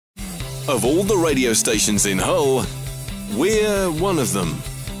Of all the radio stations in Hull, we're one of them.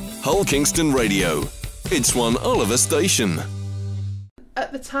 Hull Kingston Radio. It's one Oliver station.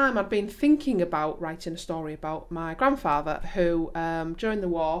 At the time, I'd been thinking about writing a story about my grandfather who, during the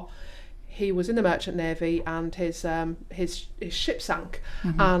war, he was in the Merchant Navy and his ship sank,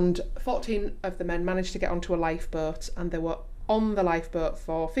 and 14 of the men managed to get onto a lifeboat, and they were on the lifeboat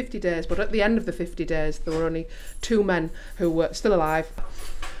for 50 days, but at the end of the 50 days there were only 2 men who were still alive,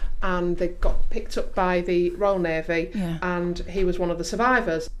 and they got picked up by the Royal Navy, and he was one of the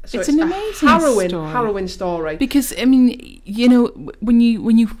survivors. So it's an amazing harrowing story. Because I mean, you know, when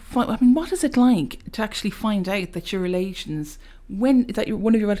you find, I mean, what is it like to actually find out that your relations, one of your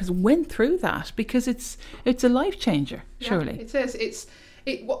relatives went through that? Because it's a life changer, surely. Yeah, it is.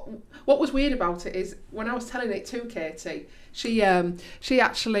 What was weird about it is when I was telling it to Katie, she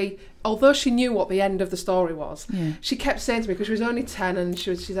actually, although she knew what the end of the story was, she kept saying to me, because she was only 10 and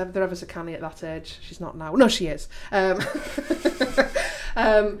she's ever so canny at that age. She's not now. No, she is.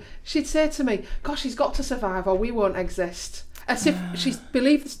 She'd say to me, "Gosh, he's got to survive or we won't exist." As if she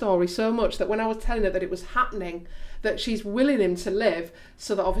believed the story so much that when I was telling her that it was happening, that she's willing him to live,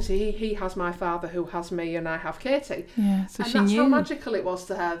 so that obviously he has my father, who has me, and I have Katie. Yeah, so and she that's knew. how magical it was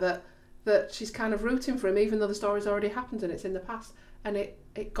to her that she's kind of rooting for him, even though the story's already happened and it's in the past. And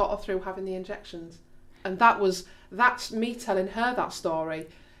it got her through having the injections. And that's me telling her that story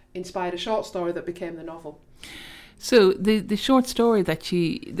inspired a short story that became the novel. So the short story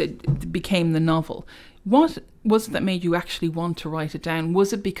that became the novel, what was it that made you actually want to write it down?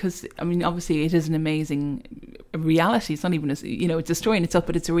 Was it because, I mean, obviously it is an amazing reality. It's not even, it's a story in itself,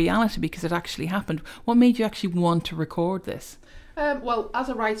 but it's a reality because it actually happened. What made you actually want to record this? Well, as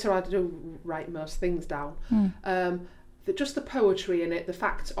a writer, I do write most things down. Just the poetry in it, the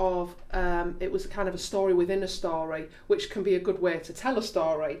fact of it was kind of a story within a story, which can be a good way to tell a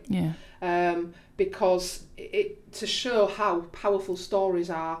story. Because to show how powerful stories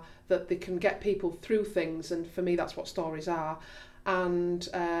are, that they can get people through things, and for me that's what stories are. And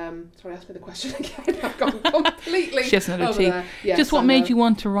sorry, ask me the question again. I've gone completely she has another over there. Yes, just what made you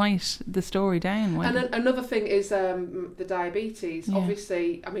want to write the story down? And another thing is the diabetes.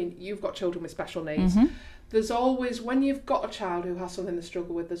 Obviously, I mean, you've got children with special needs. There's always, when you've got a child who has something to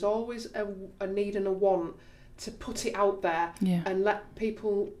struggle with, there's always a need and a want to put it out there and let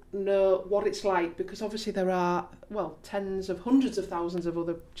people know what it's like, because obviously there are, well, tens of hundreds of thousands of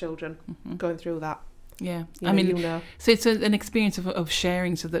other children going through that. Yeah, so it's an experience of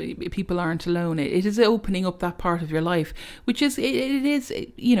sharing, so that people aren't alone. It is opening up that part of your life, which is it is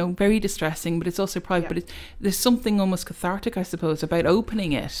very distressing, but it's also private. But there's something almost cathartic, I suppose, about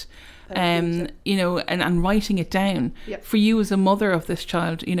opening it, and writing it down. For you as a mother of this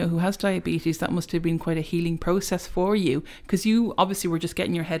child, who has diabetes, that must have been quite a healing process for you, because you obviously were just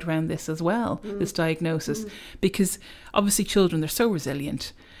getting your head around this as well, this diagnosis, because obviously children, they're so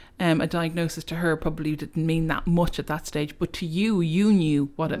resilient. A diagnosis to her probably didn't mean that much at that stage, but to you, you knew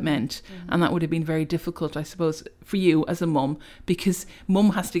what it meant, and that would have been very difficult, I suppose, for you as a mum, because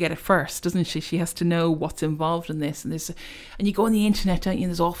mum has to get it first, doesn't she? She has to know what's involved in this, and you go on the internet, don't you? And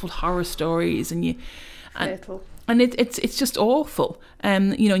there's awful horror stories, and it's just awful,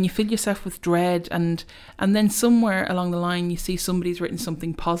 and you fill yourself with dread, and then somewhere along the line you see somebody's written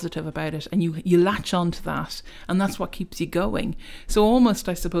something positive about it, and you latch on to that, and that's what keeps you going. So almost,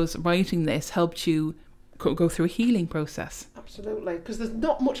 I suppose, writing this helped you go through a healing process. Absolutely, because there's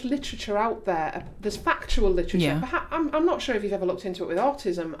not much literature out there. There's factual literature. Perhaps, I'm not sure if you've ever looked into it with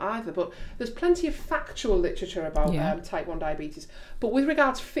autism either, but there's plenty of factual literature about type 1 diabetes. But with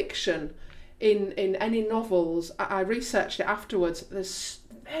regards to fiction, in any novels, I researched it afterwards, there's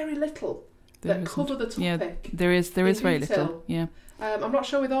very little that cover the topic. Yeah, there is very little. Yeah. I'm not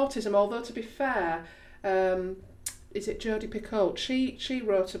sure with autism, although to be fair, is it Jodie Picoult? She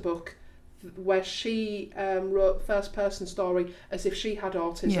wrote a book where she wrote first person story as if she had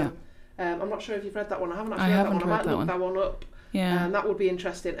autism. I'm not sure if you've read that one. I haven't actually read that one. I might look that one up. That would be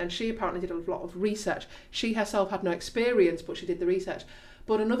interesting. And she apparently did a lot of research. She herself had no experience, but she did the research.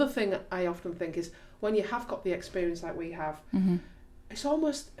 But another thing I often think is, when you have got the experience like we have, it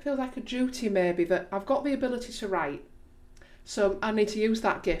feels like a duty maybe, that I've got the ability to write, so I need to use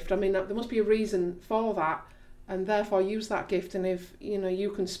that gift. I mean, there must be a reason for that, and therefore use that gift. And if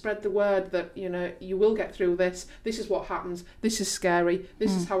you can spread the word that you will get through this is what happens, this is scary,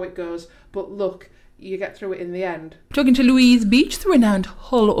 this is how it goes, but look, you get through it in the end. Talking to Louise Beach, the renowned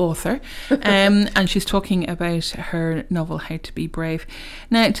Hull author, and she's talking about her novel How to Be Brave.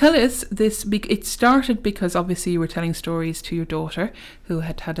 Now, tell us this. It started because obviously you were telling stories to your daughter who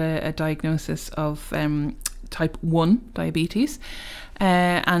had a diagnosis of type 1 diabetes.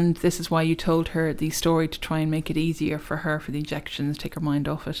 and this is why you told her the story, to try and make it easier for her, for the injections, take her mind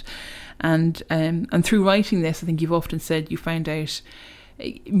off it. And through writing this, I think you've often said you found out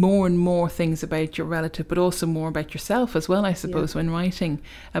more and more things about your relative, but also more about yourself as well, I suppose, when writing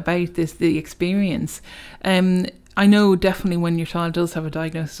about the experience. I know definitely when your child does have a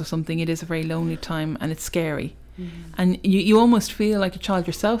diagnosis of something, it is a very lonely time and it's scary. And you almost feel like a child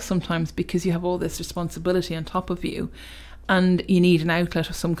yourself sometimes, because you have all this responsibility on top of you, and you need an outlet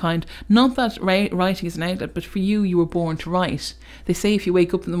of some kind. Not that writing is an outlet, but for you were born to write. They say if you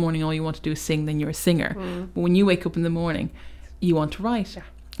wake up in the morning, all you want to do is sing, then you're a singer. But when you wake up in the morning, you want to write.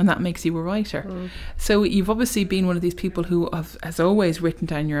 And that makes you a writer. So you've obviously been one of these people who has always written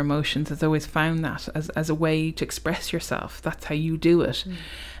down your emotions, has always found that as a way to express yourself. That's how you do it.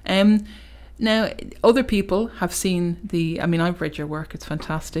 Now, other people have seen I've read your work, it's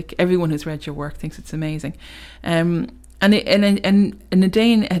fantastic. Everyone who's read your work thinks it's amazing. And in a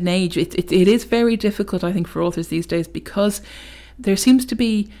day and an age, it is very difficult, I think, for authors these days, because there seems to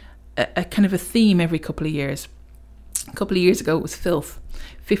be a kind of a theme every couple of years. A couple of years ago it was filth,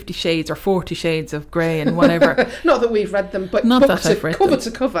 50 Shades or 40 Shades of Grey and whatever. Not that we've read them, but not that I've read cover them.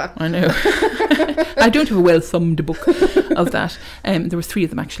 To cover. I know. I don't have a well-thumbed book of that. There was 3 of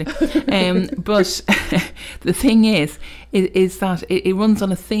them actually. But the thing is that it runs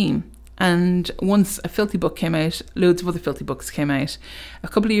on a theme. And once a filthy book came out, loads of other filthy books came out. A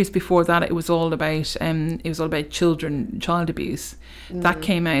couple of years before that, it was all about child abuse. That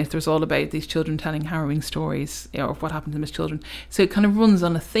came out. There was all about these children telling harrowing stories, of what happened to them as children. So it kind of runs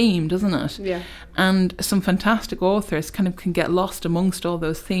on a theme, doesn't it? Yeah. And some fantastic authors kind of can get lost amongst all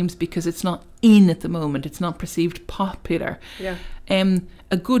those themes because it's not in at the moment. It's not perceived popular. Yeah.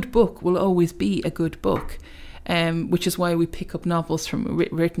 A good book will always be a good book. Which is why we pick up novels from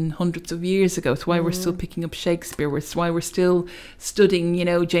written hundreds of years ago. It's why we're still picking up Shakespeare. It's why we're still studying,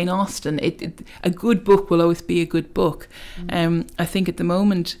 Jane Austen. A good book will always be a good book. I think at the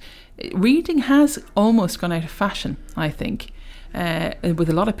moment, reading has almost gone out of fashion, I think, with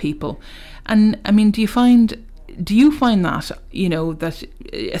a lot of people. And I mean, do you find that, that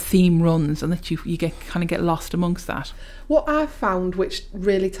a theme runs and that you get lost amongst that? What I've found, which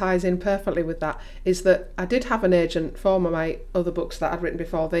really ties in perfectly with that, is that I did have an agent for my other books that I'd written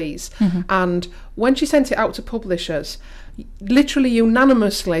before these. And when she sent it out to publishers, literally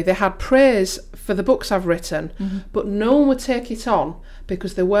unanimously, they had praise for the books I've written, but no one would take it on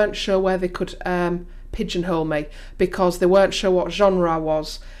because they weren't sure where they could pigeonhole me, because they weren't sure what genre I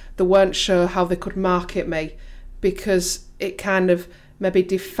was. They weren't sure how they could market me, because it kind of maybe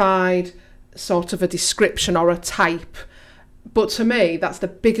defied sort of a description or a type. But to me, that's the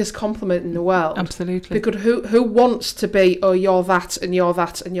biggest compliment in the world. Absolutely. Because who wants to be, oh, you're that and you're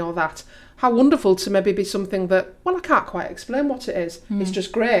that and you're that? How wonderful to maybe be something that, well, I can't quite explain what it is. It's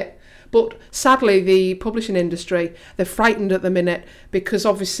just great. But sadly, the publishing industry, they're frightened at the minute, because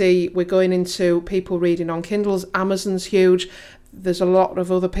obviously we're going into people reading on Kindles. Amazon's huge. There's a lot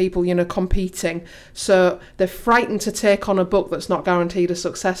of other people, competing. So they're frightened to take on a book that's not guaranteed a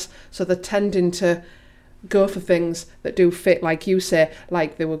success. So they're tending to go for things that do fit, like you say,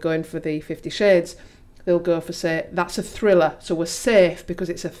 like they were going for the 50 Shades. They'll go for, say, that's a thriller, so we're safe because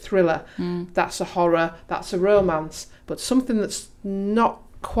it's a thriller. That's a horror, that's a romance. But something that's not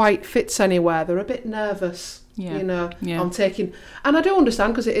quite fits anywhere, they're a bit nervous, on taking. And I do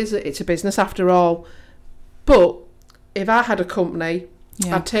understand, because it's a business after all. But if I had a company,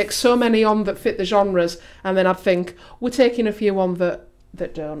 I'd take so many on that fit the genres, and then I'd think, we're taking a few on that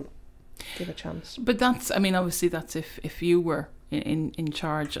don't. Give a chance. But that's, obviously that's if you were in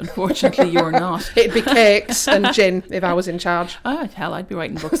charge. Unfortunately, you're not. It'd be cakes and gin if I was in charge. Oh, hell, I'd be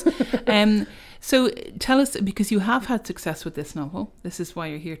writing books. So tell us, because you have had success with this novel. This is why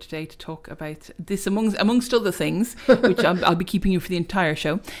you're here today, to talk about this amongst other things, which I'll be keeping you for the entire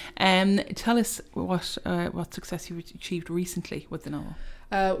show. Tell us what success you've achieved recently with the novel.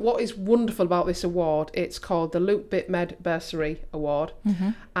 What is wonderful about this award, it's called the Luke Bitmead Bursary Award,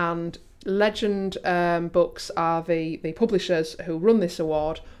 and Legend Books are the publishers who run this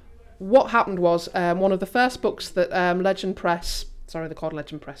award. What happened was, one of the first books that Legend Press, sorry, they're called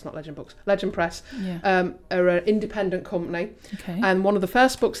Legend Press, not Legend Books, Legend Press, are an independent company, and one of the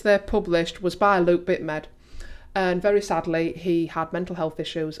first books they published was by Luke Bitmead. And very sadly, he had mental health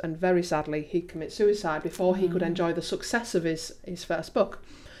issues, and very sadly, he committed suicide before he could enjoy the success of his first book.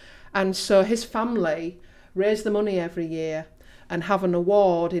 And so his family raise the money every year and have an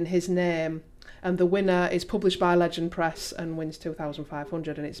award in his name, and the winner is published by Legend Press and wins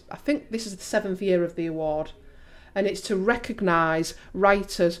 $2,500. And I think this is the 7th year of the award, and it's to recognise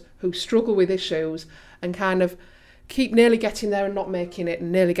writers who struggle with issues and kind of keep nearly getting there and not making it,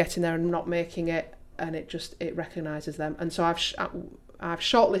 and nearly getting there and not making it, and it recognises them. And so I've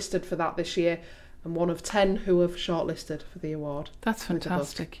shortlisted for that this year. I'm one of 10 who have shortlisted for the award. That's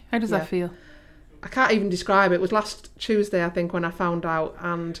fantastic. How does that feel? I can't even describe it. It was last Tuesday, I think, when I found out,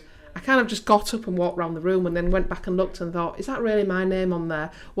 and I kind of just got up and walked around the room and then went back and looked and thought, is that really my name on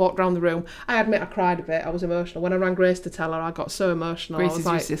there? Walked around the room. I admit I cried a bit. I was emotional. When I rang Grace to tell her, I got so emotional. Grace I was is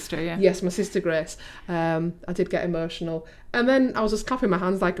like, your sister, yeah? Yes, my sister Grace. I did get emotional. And then I was just clapping my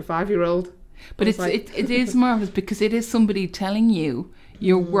hands like a 5-year-old. But it is marvellous because it is somebody telling you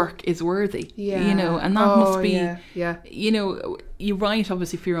your work is worthy, you know, and that must be, you know, you write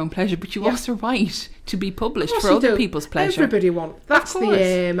obviously for your own pleasure, but you also write to be published for other people's pleasure. Everybody wants. That's the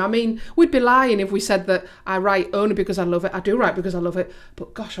aim. I mean, we'd be lying if we said that I write only because I love it. I do write because I love it,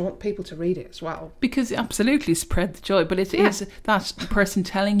 but gosh, I want people to read it as well. Because absolutely spread the joy, but it is that person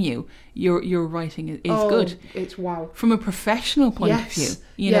telling you your writing is good. It's wow. From a professional point of view,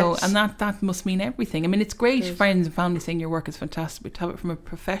 you know, and that must mean everything. I mean, it's great friends and family saying your work is fantastic, but to have it from a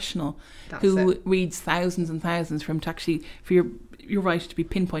professional who reads thousands and thousands for your writer to be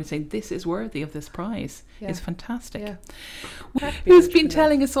pinpointed saying this is worthy of this prize is fantastic. Who's been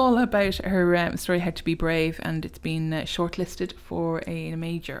telling us all about her story How to Be Brave, and it's been shortlisted for a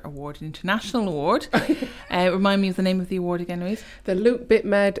major award, an international award. Remind me of the name of the award again, Louise. The Luke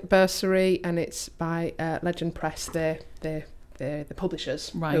Bitmead Bursary, and it's by Legend Press. The publishers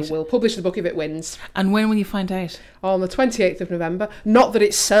who will publish the book if it wins. And when will you find out? On the 28th of November. Not that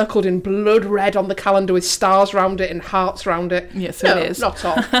it's circled in blood red on the calendar with stars round it and hearts round it. Yes, no, it is. Not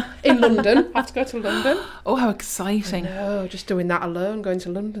at all. In London. I have to go to London. Oh, how exciting. No, just doing that alone, going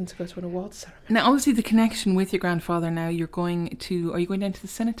to London to go to an awards ceremony. Now, obviously the connection with your grandfather now, are you going down to the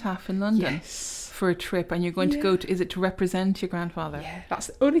Cenotaph in London? Yes. For a trip, and you're going to go to, is it to represent your grandfather? Yeah, that's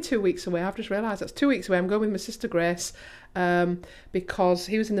only 2 weeks away. I've just realised that's 2 weeks away. I'm going with my sister Grace because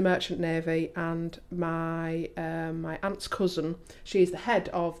he was in the Merchant Navy, and my aunt's cousin, she's the head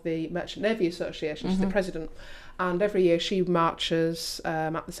of the Merchant Navy Association, she's the president, and every year she marches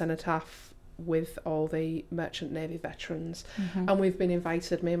at the Cenotaph with all the Merchant Navy veterans, and we've been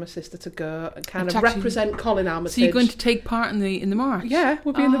invited, me and my sister, to go and kind of represent Colin Armitage. So you're going to take part in the march? Yeah,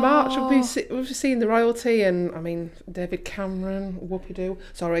 we'll be in the march. We'll be seeing the royalty, and I mean David Cameron, whoopie-doo.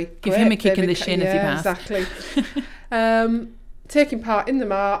 Sorry, give him a kick in the shin as you pass. Exactly. Taking part in the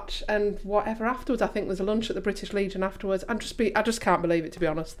march and whatever afterwards. I think there's a lunch at the British Legion afterwards. I just can't believe it, to be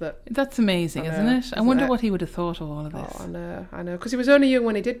honest. That's amazing, isn't it? I wonder what he would have thought of all of this. Oh, I know. Because he was only young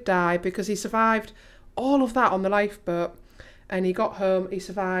when he did die, because he survived all of that on the lifeboat, and he got home. He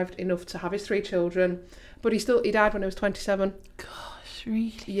survived enough to have his 3 children, but he died when he was 27. Gosh,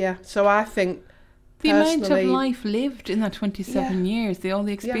 really? Yeah. So I think the amount of life lived in that 27 years, all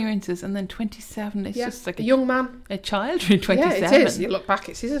the experiences, and then 27, it's just like a young man. A child from 27. Yeah, it is. You look back,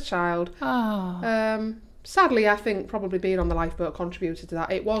 he's a child. Oh. Sadly, I think probably being on the lifeboat contributed to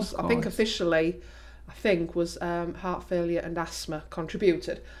that. It was, I think officially, was heart failure and asthma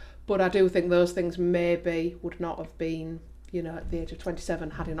contributed. But I do think those things maybe would not have been, at the age of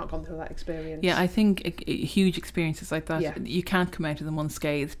 27 had he not gone through that experience. Yeah, I think huge experiences like that, you can't come out of them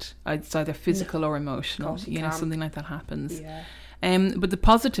unscathed. It's either physical or emotional. Something like that happens. Yeah. But the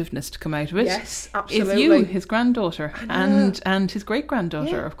positiveness to come out of it is you, his granddaughter, and his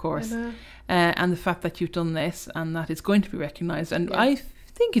great-granddaughter, of course. And the fact that you've done this and that it's going to be recognised. And I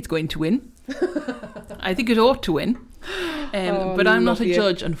think it's going to win. I think it ought to win. But I'm not a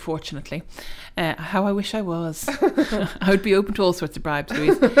judge, unfortunately. How I wish I was. I would be open to all sorts of bribes,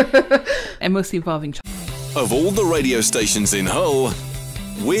 Louise. And mostly involving Of all the radio stations in Hull,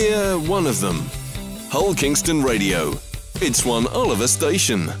 we're one of them. Hull Kingston Radio. It's one Oliver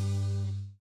station.